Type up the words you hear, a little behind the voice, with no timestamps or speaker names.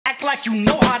Act like you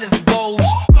know how this goes.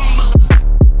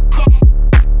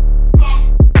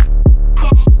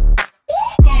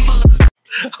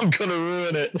 I'm gonna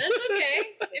ruin it. That's okay.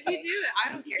 If you do it,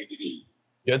 I don't care.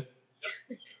 Good.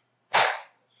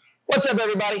 What's up,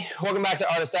 everybody? Welcome back to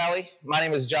Artist Alley. My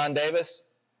name is John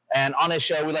Davis, and on this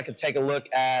show, we like to take a look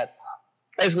at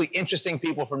basically interesting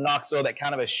people from Knoxville that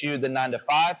kind of eschewed the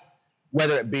 9-to-5,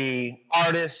 whether it be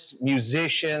artists,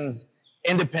 musicians,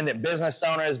 independent business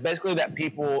owners, basically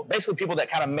people that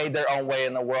kind of made their own way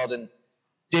in the world and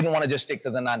didn't want to just stick to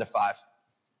the 9-to-5.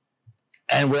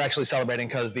 And we're actually celebrating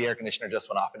because the air conditioner just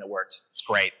went off and it worked. It's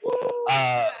great.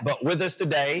 But with us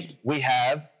today, we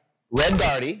have Redd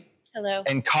Daugherty. Hello.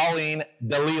 And Colleen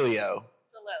Delilio.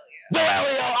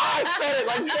 I said it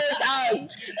like 4 times.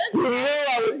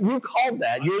 You called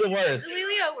that. You're the worst.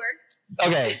 Delilio works.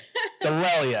 Okay.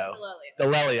 Delilio.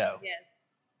 Delilio. Yes.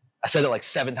 I said it like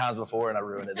 7 times before and I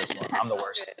ruined it this one. I'm the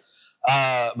worst.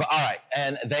 But all right.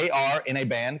 And they are in a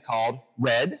band called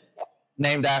Redd,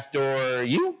 named after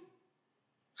you?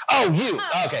 Oh, you.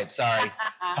 Okay, sorry.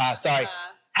 Sorry.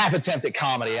 Half attempt at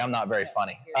comedy. I'm not very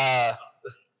funny. It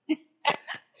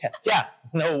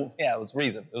was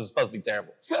reason. It was supposed to be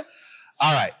terrible.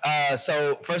 All right.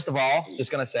 So first of all,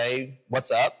 just going to say,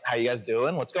 what's up? How you guys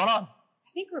doing? What's going on?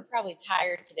 I think we're probably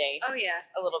tired today. Oh, yeah.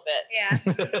 A little bit. Yeah.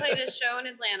 Played a show in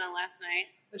Atlanta last night,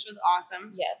 which was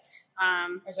awesome. Yes.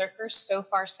 It was our first So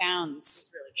Far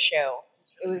Sounds show.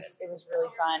 It was really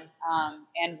fun.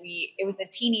 And it was a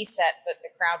teeny set, but the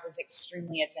crowd was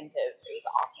extremely attentive. It was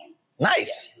awesome.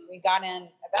 Nice. Yes. We got in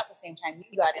about the same time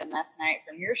you got in last night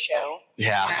from your show.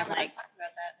 Yeah. I'm like, talk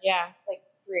about that. Yeah, like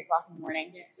 3 o'clock in the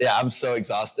morning. Yes. Yeah, I'm so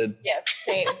exhausted. Yes,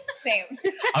 same.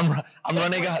 I'm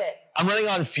running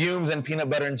on fumes and peanut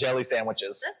butter and jelly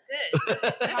sandwiches. That's good.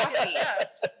 That's good stuff.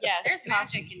 Yes. There's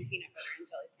magic in peanut butter and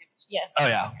jelly sandwiches. Yes. Oh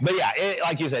yeah, but yeah,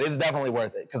 like you said, it's definitely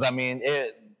worth it because I mean,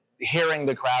 hearing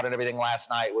the crowd and everything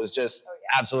last night was just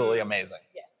absolutely amazing.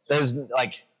 Yes. There's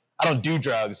like, I don't do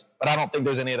drugs, but I don't think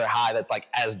there's any other high that's like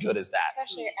as good as that.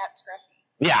 Especially at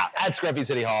Scruffy. Yeah, at Scruffy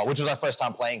City Hall, which was our first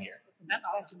time playing here. That's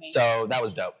awesome. So that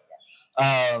was dope. Yes.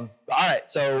 All right,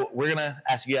 so we're gonna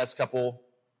ask you guys a couple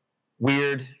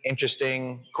weird,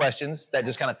 interesting questions that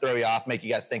just kind of throw you off, make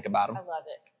you guys think about them. I love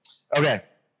it. Okay,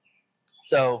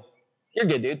 so you're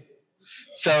good, dude.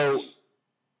 So,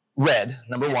 Redd,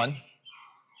 number one,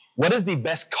 what is the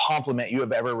best compliment you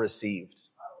have ever received?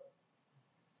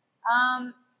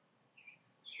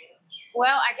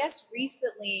 Well, I guess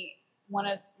recently one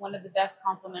of the best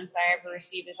compliments I ever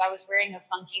received is I was wearing a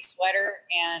funky sweater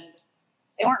and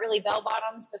they weren't really bell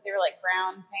bottoms, but they were like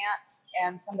brown pants.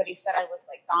 And somebody said I looked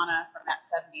like Donna from that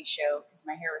 70s show because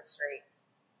my hair was straight.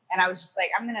 And I was just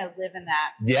like, I'm going to live in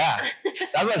that. Yeah,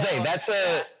 I was going to say,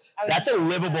 that's a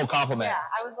livable compliment. Yeah,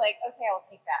 I was like, okay, I'll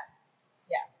take that.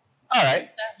 Yeah. All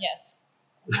right. Yes.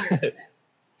 100%.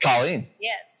 Colleen.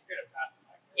 Yes.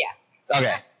 Yeah.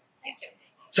 Okay. Thank you.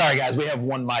 Sorry, guys, we have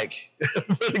one mic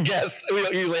for the guests. We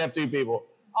don't usually have 2 people.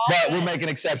 But we're making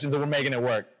exceptions and we're making it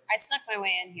work. I snuck my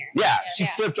way in here. Yeah, she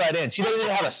slipped right in. She doesn't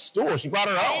even have a stool. She brought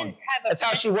her I own. didn't have a That's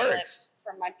how she permission works.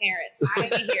 slip from my parents to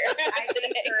be here. I gave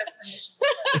her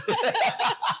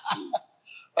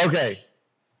permission. Okay.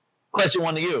 Question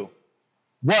 1 to you.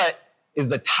 What is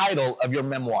the title of your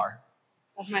memoir?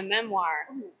 Of my memoir.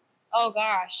 Oh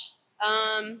gosh.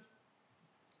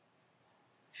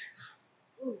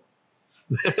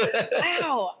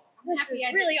 Wow. This is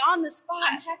really on the spot.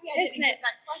 I'm happy I didn't get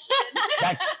that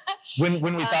question.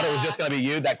 When we thought it was just going to be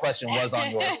you, that question was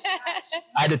on yours.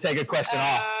 I had to take a question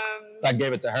off, so I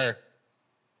gave it to her.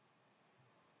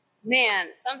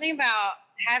 Man, something about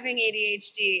having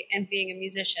ADHD and being a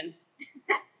musician.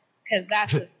 Because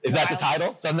that's Is that the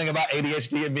title? Something about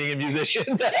ADHD and being a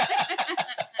musician?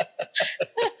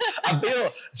 I feel,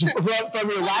 from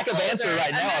your lack of answer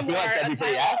right now, I feel like that'd be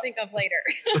pretty apt. I'll think of later.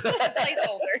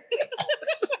 Placeholder.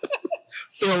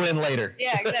 Fill in later.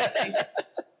 Yeah, exactly.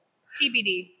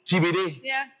 TBD. TBD?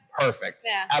 Yeah. Perfect.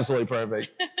 Yeah. Absolutely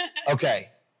perfect. Okay,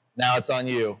 now it's on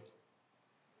you.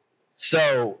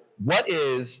 So, what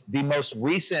is the most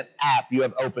recent app you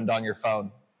have opened on your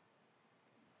phone?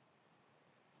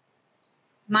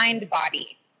 Mind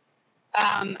Body.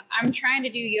 I'm trying to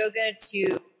do yoga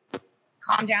to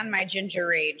calm down my ginger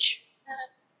rage.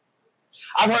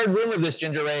 I've heard rumor of this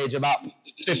ginger rage about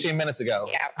 15 minutes ago.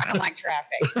 Yeah, I don't like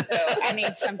traffic, so I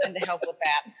need something to help with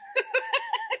that.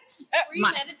 Were you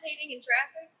meditating in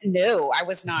traffic? No, I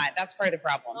was not. That's part of the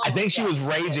problem. I think she was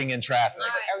raging in traffic.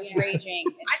 I was raging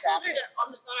in I told her traffic.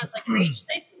 on the phone, I was like, rage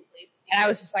safely, please. And I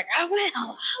was just like, I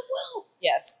will.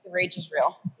 Yes, the rage is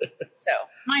real. So,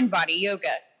 mind, body,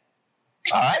 yoga.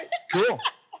 All right, cool.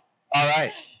 All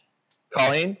right.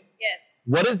 Colleen, Yes.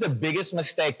 What is the biggest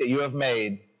mistake that you have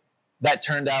made that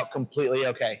turned out completely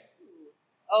okay?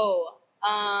 Oh,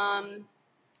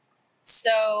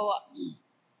 so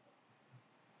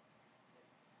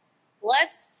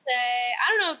let's say, I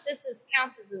don't know if this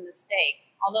counts as a mistake,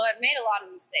 although I've made a lot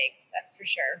of mistakes, that's for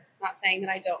sure. Not saying that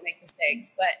I don't make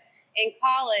mistakes, but in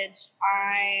college,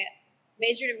 I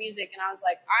majored in music, and I was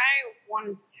like, I want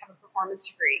to have a performance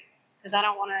degree because I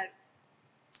don't want to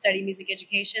study music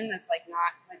education. That's like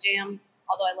not my jam,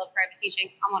 although I love private teaching.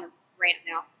 I'm on a rant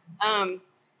now.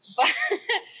 But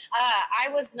I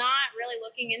was not really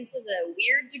looking into the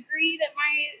weird degree that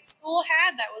my school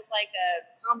had. That was like a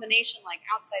combination, like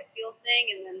outside field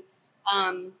thing. And then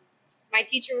my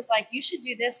teacher was like, you should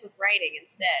do this with writing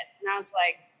instead. And I was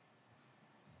like,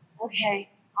 okay,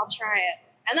 I'll try it.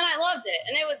 And then I loved it.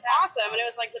 And it was awesome. And it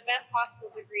was like the best possible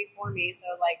degree for me. So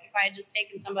like if I had just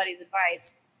taken somebody's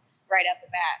advice right out the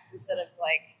bat instead of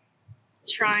like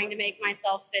trying to make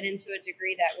myself fit into a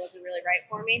degree that wasn't really right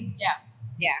for me. Yeah.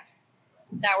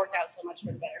 That worked out so much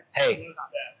for the better. Hey.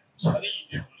 Awesome.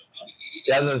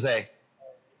 Yeah, I was going to say.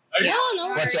 No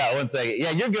Watch out, 1 second.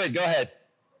 Yeah, you're good. Go ahead.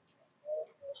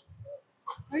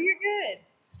 Oh, you're good.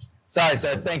 Sorry,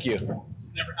 sir. Thank you.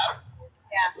 This never happened before.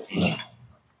 Yeah.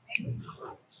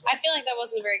 I feel like that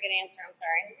wasn't a very good answer. I'm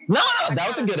sorry. No, that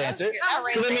was a good answer.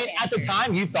 Because I mean, at the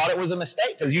time, you thought it was a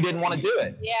mistake because you didn't want to do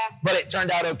it. Yeah. But it turned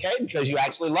out okay because you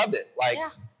actually loved it. Like,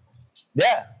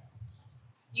 yeah.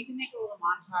 You can make a little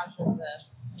montage of the.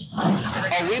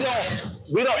 Oh,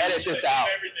 we don't edit this out.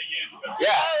 Yeah.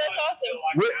 Oh, that's awesome.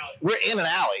 We're in an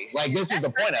alley. Like, this is the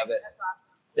point of it. That's awesome.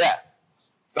 Yeah.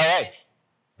 All right.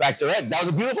 Back to Redd. That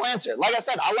was a beautiful answer. Like I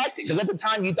said, I liked it because at the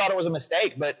time you thought it was a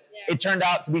mistake, but it turned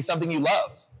out to be something you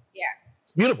loved. Yeah.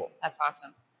 It's beautiful. That's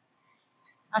awesome.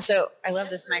 Also, I love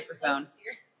this microphone.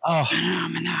 Oh.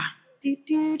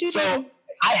 So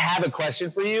I have a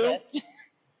question for you, Yes.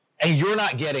 and you're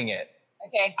not getting it.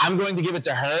 Okay. I'm going to give it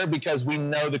to her because we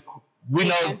know the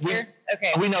answer?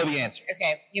 Okay. We know the answer.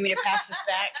 Okay. You want me to pass this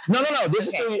back? No. This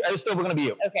Okay. is still going to be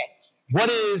you. Okay. What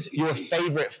is your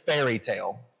favorite fairy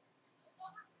tale?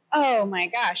 Oh my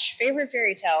gosh, favorite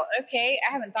fairy tale. Okay,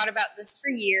 I haven't thought about this for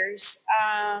years.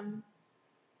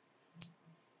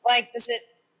 Like, does it?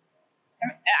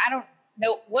 I don't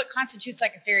know what constitutes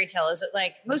like a fairy tale. Is it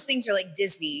like most things are like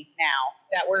Disney now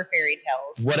that were fairy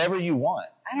tales? Whatever you want.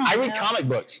 I read comic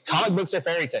books. Comic books are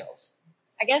fairy tales.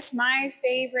 I guess my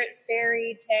favorite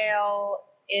fairy tale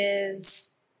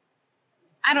is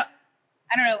I don't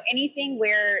know, anything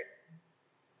where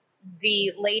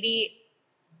the lady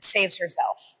saves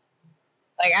herself.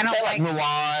 Like I don't like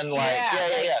Mulan, like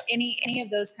yeah. Any of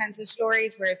those kinds of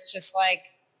stories where it's just like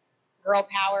girl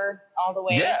power all the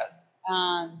way. Yeah.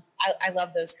 I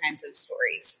love those kinds of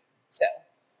stories. So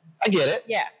I get it.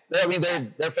 Yeah. I mean,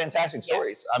 they're fantastic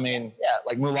stories. I mean,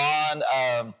 like Mulan,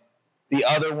 the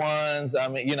other ones. I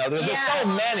mean, there's just so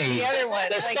many. The other ones.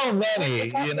 There's so many.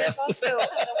 There's also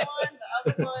the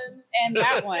other ones. And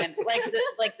that one,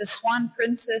 like the Swan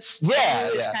Princess.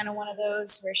 Is kind of one of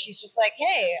those where she's just like,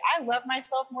 hey, I love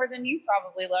myself more than you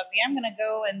probably love me. I'm gonna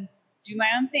go and do my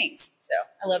own things. So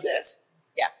I love this.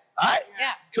 Yeah. All right.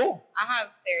 Yeah. Cool. I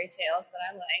have fairy tales that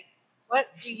I like. What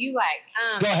do you like?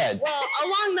 Go ahead. Well,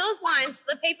 along those lines,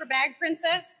 The Paper Bag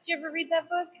Princess. Did you ever read that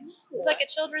book? It's like a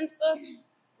children's book.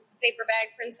 It's The Paper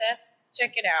Bag Princess.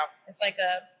 Check it out. It's like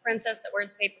a princess that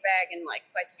wears a paper bag and like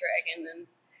fights a dragon, and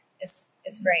it's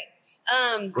great.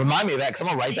 Remind me of that because I'm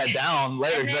gonna write that down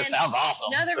later because that sounds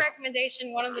awesome. Another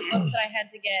recommendation, one of the books that I had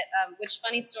to get, which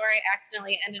funny story,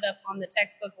 accidentally ended up on the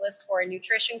textbook list for a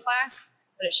nutrition class,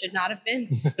 but it should not have been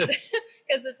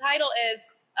because the title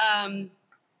is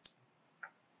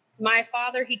My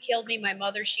Father, He Killed Me, My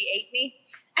Mother, She Ate Me.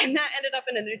 And that ended up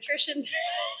in a nutrition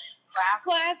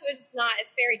class, which is not,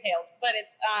 it's fairy tales, but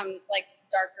it's like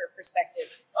darker perspective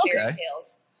fairy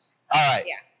tales. All right.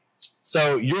 Yeah.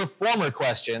 So your former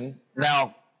question,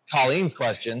 now Colleen's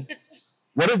question,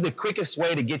 what is the quickest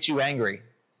way to get you angry?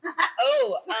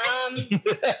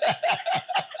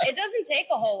 It doesn't take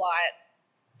a whole lot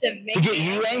to make to get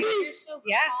you angry. You're so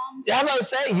calm. Yeah, I'm about to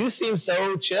say, you seem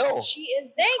so chill. She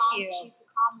is the calm, she's the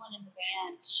calm one in the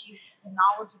band. She's the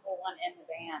knowledgeable one in the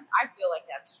band. I feel like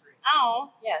that's true.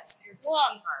 Oh. Yes, you're a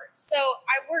Well, sweetheart. so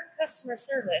I work customer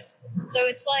service. So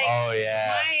it's like my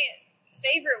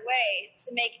favorite way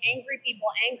to make angry people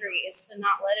angry is to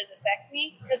not let it affect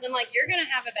me. Because I'm like, you're going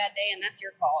to have a bad day and that's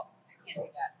your fault. I can't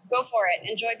do that. Go for it.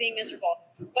 Enjoy being miserable.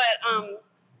 But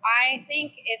I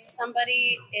think if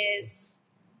somebody is,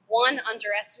 one,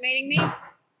 underestimating me,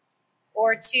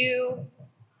 or two,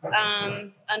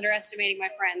 underestimating my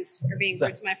friends or being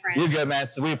rude to my friends. You're good, man.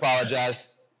 So we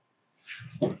apologize.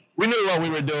 We knew what we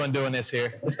were doing this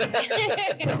here.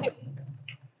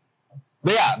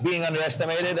 But yeah, being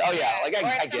underestimated. Oh yeah, like or if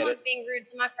I get someone's it. being rude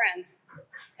to my friends,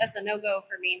 that's a no-go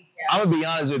for me. I'm gonna be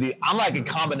honest with you. I'm like a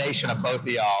combination of both of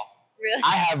y'all. Really?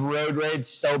 I have road rage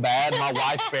so bad. My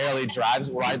wife barely rides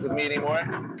with me anymore.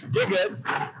 You're good.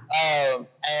 And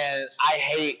I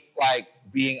hate like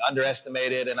being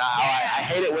underestimated, and I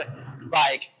hate it when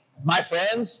like my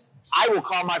friends. I will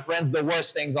call my friends the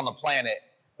worst things on the planet.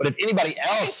 But if anybody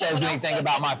else says anything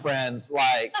about my friends,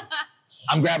 like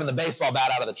I'm grabbing the baseball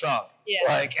bat out of the trunk. Yeah.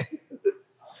 Like,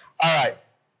 all right.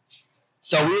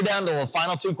 So we're down to the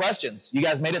final 2 questions. You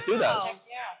guys made it through those.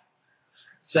 Yeah.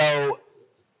 So,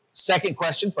 second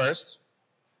question first.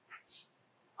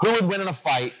 Who would win in a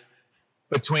fight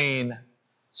between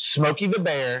Smokey the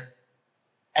Bear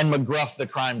and McGruff the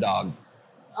Crime Dog?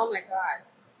 Oh my God.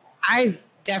 I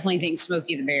definitely think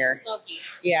Smokey the Bear. Smokey.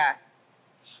 Yeah.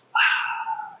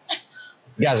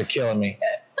 You guys are killing me.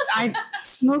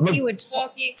 Smokey would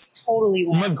totally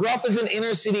win. McGruff is an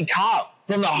inner city cop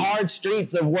from the hard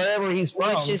streets of wherever he's from.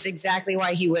 Which is exactly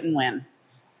why he wouldn't win.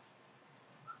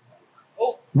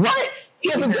 Oh. What? He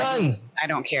has a gun. I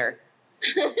don't care.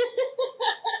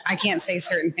 I can't say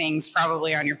certain things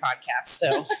probably on your podcast,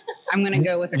 so I'm going to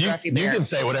go with the Gruffy Bear. You can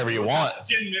say whatever you want.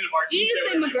 10-minute Did you just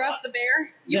say McGruff the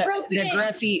Bear? You broke the game.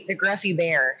 The Gruffy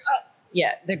Bear.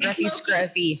 Yeah, the Gruffy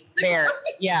Scruffy Bear.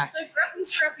 Yeah. The Gruffy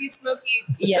Scruffy Smokey.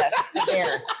 Yes, the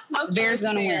bear. Smokey The bear's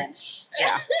going to win.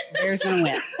 Yeah, the bear's going to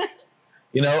win.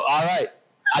 You know, all right.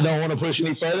 I don't want to push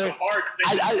any further.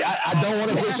 I don't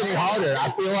want to push any harder.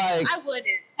 I feel like I wouldn't.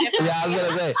 yeah, I was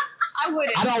gonna say I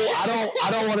wouldn't. I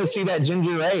don't want to see that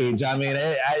ginger rage. I mean,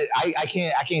 I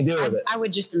can't deal with it. I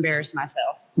would just embarrass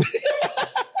myself.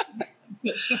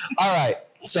 All right.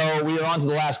 So we are on to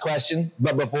the last question,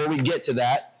 but before we get to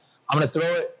that, I'm going to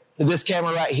throw it to this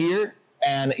camera right here,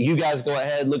 and you guys go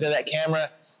ahead, look at that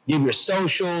camera, give your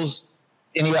socials,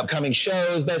 any upcoming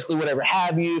shows, basically whatever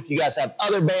have you. If you guys have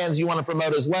other bands you want to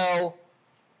promote as well,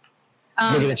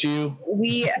 looking at you.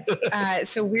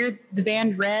 So we're the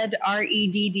band Redd,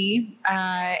 R-E-D-D,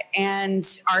 and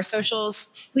our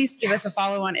socials, please give us a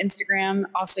follow on Instagram.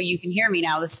 Also, you can hear me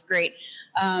now. This is great.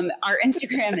 Our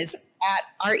Instagram is at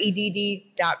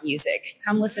redd.music.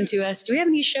 Come listen to us. Do we have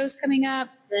any shows coming up?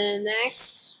 The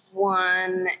next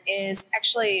one is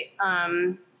actually, are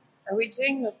we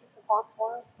doing the 6 o'clock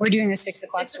swerve? We're doing the 6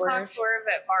 o'clock 6 o'clock swerve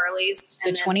at Barley's. The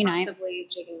and 29th. Then possibly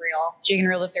Jig and Reel. Jig and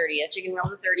Reel the 30th. Jig and Reel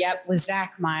the 30th. Yep, with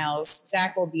Zach Miles.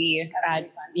 Zach will be, That's gonna be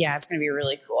fun. yeah, it's going to be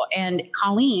really cool. And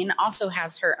Colleen also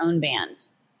has her own band.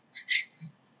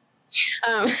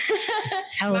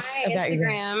 Tell us my about your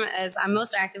Instagram is I'm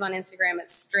most active on Instagram.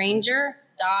 It's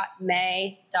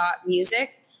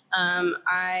stranger.may.music.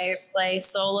 I play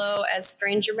solo as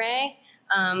Stranger May,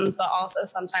 but also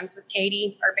sometimes with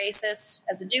Katie, our bassist,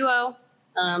 as a duo.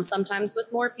 Sometimes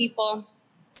with more people.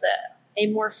 It's a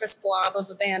amorphous blob of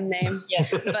a band name.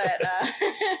 Yes. But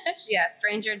yeah,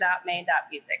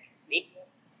 stranger.may.music. It's me.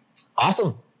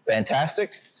 Awesome.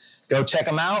 Fantastic. Go check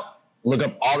them out. Look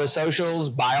up all their socials,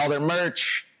 buy all their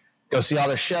merch, go see all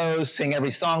their shows, sing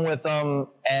every song with them,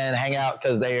 and hang out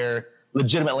because they are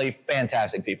legitimately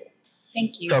fantastic people.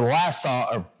 Thank you. So the last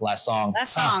song.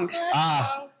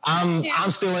 I'm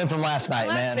still in from last night,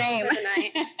 man. Same.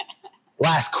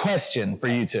 Last question for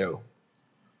you two.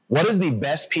 What is the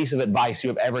best piece of advice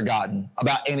you have ever gotten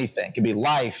about anything? It could be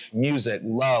life, music,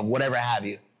 love, whatever have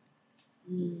you.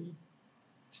 Do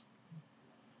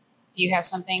you have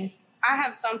something? I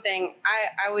have something.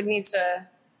 I would need to,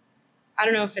 I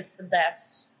don't know if it's the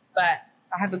best, but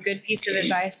I have a good piece of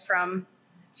advice from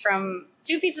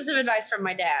 2 pieces of advice from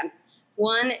my dad.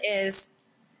 One is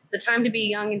the time to be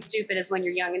young and stupid is when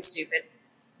you're young and stupid.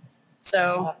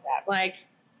 So, like,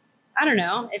 I don't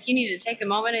know. If you need to take a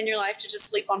moment in your life to just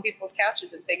sleep on people's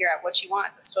couches and figure out what you want,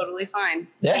 that's totally fine.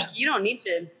 Yeah. Like, you don't need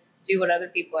to do what other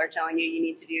people are telling you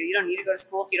need to do. You don't need to go to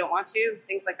school if you don't want to,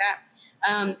 things like that.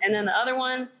 And then the other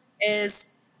one is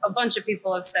a bunch of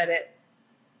people have said it.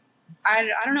 I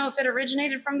don't know if it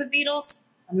originated from the Beatles.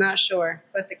 I'm not sure.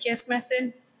 But the KISS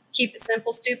method, keep it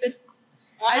simple, stupid.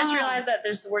 I just realized that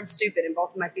there's the word stupid in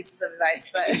both of my pieces of advice,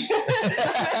 but it's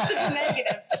not meant to be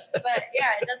negative. But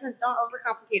yeah, don't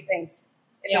overcomplicate things.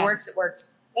 If it works, it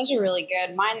works. Those are really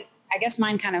good. I guess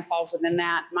mine kind of falls within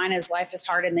that. Mine is life is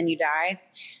hard and then you die.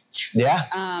 Yeah.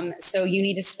 So you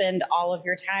need to spend all of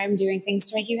your time doing things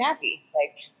to make you happy.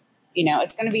 Like,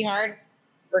 it's going to be hard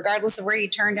regardless of where you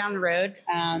turn down the road.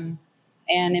 And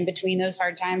in between those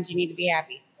hard times, you need to be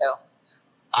happy. So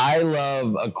I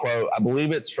love a quote. I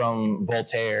believe it's from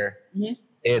Voltaire. Mm-hmm.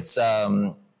 It's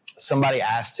somebody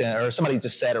asked him, or somebody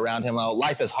just said around him, "Oh,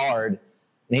 life is hard.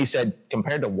 And he said,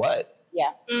 compared to what?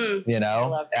 Yeah. You know, I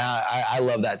love that. I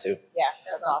love that too. Yeah,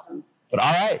 that's awesome. But all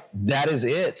right, that is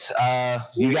it.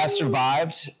 You guys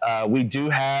survived. We do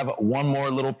have one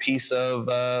more little piece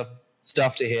of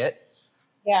stuff to hit.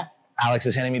 Yeah. Alex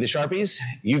is handing me the Sharpies.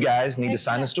 You guys need to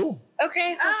sign the stool.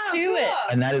 Okay, let's do it.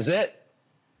 And that is it.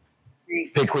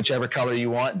 Pick whichever color you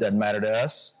want. Doesn't matter to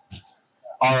us.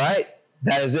 All right.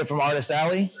 That is it from Artist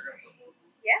Alley.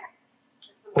 Yeah.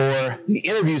 For the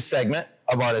interview segment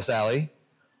of Artist Alley,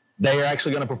 they are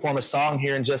actually going to perform a song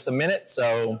here in just a minute.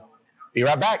 So be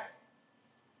right back.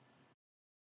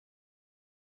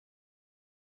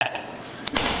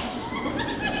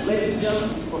 Ladies and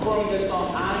gentlemen,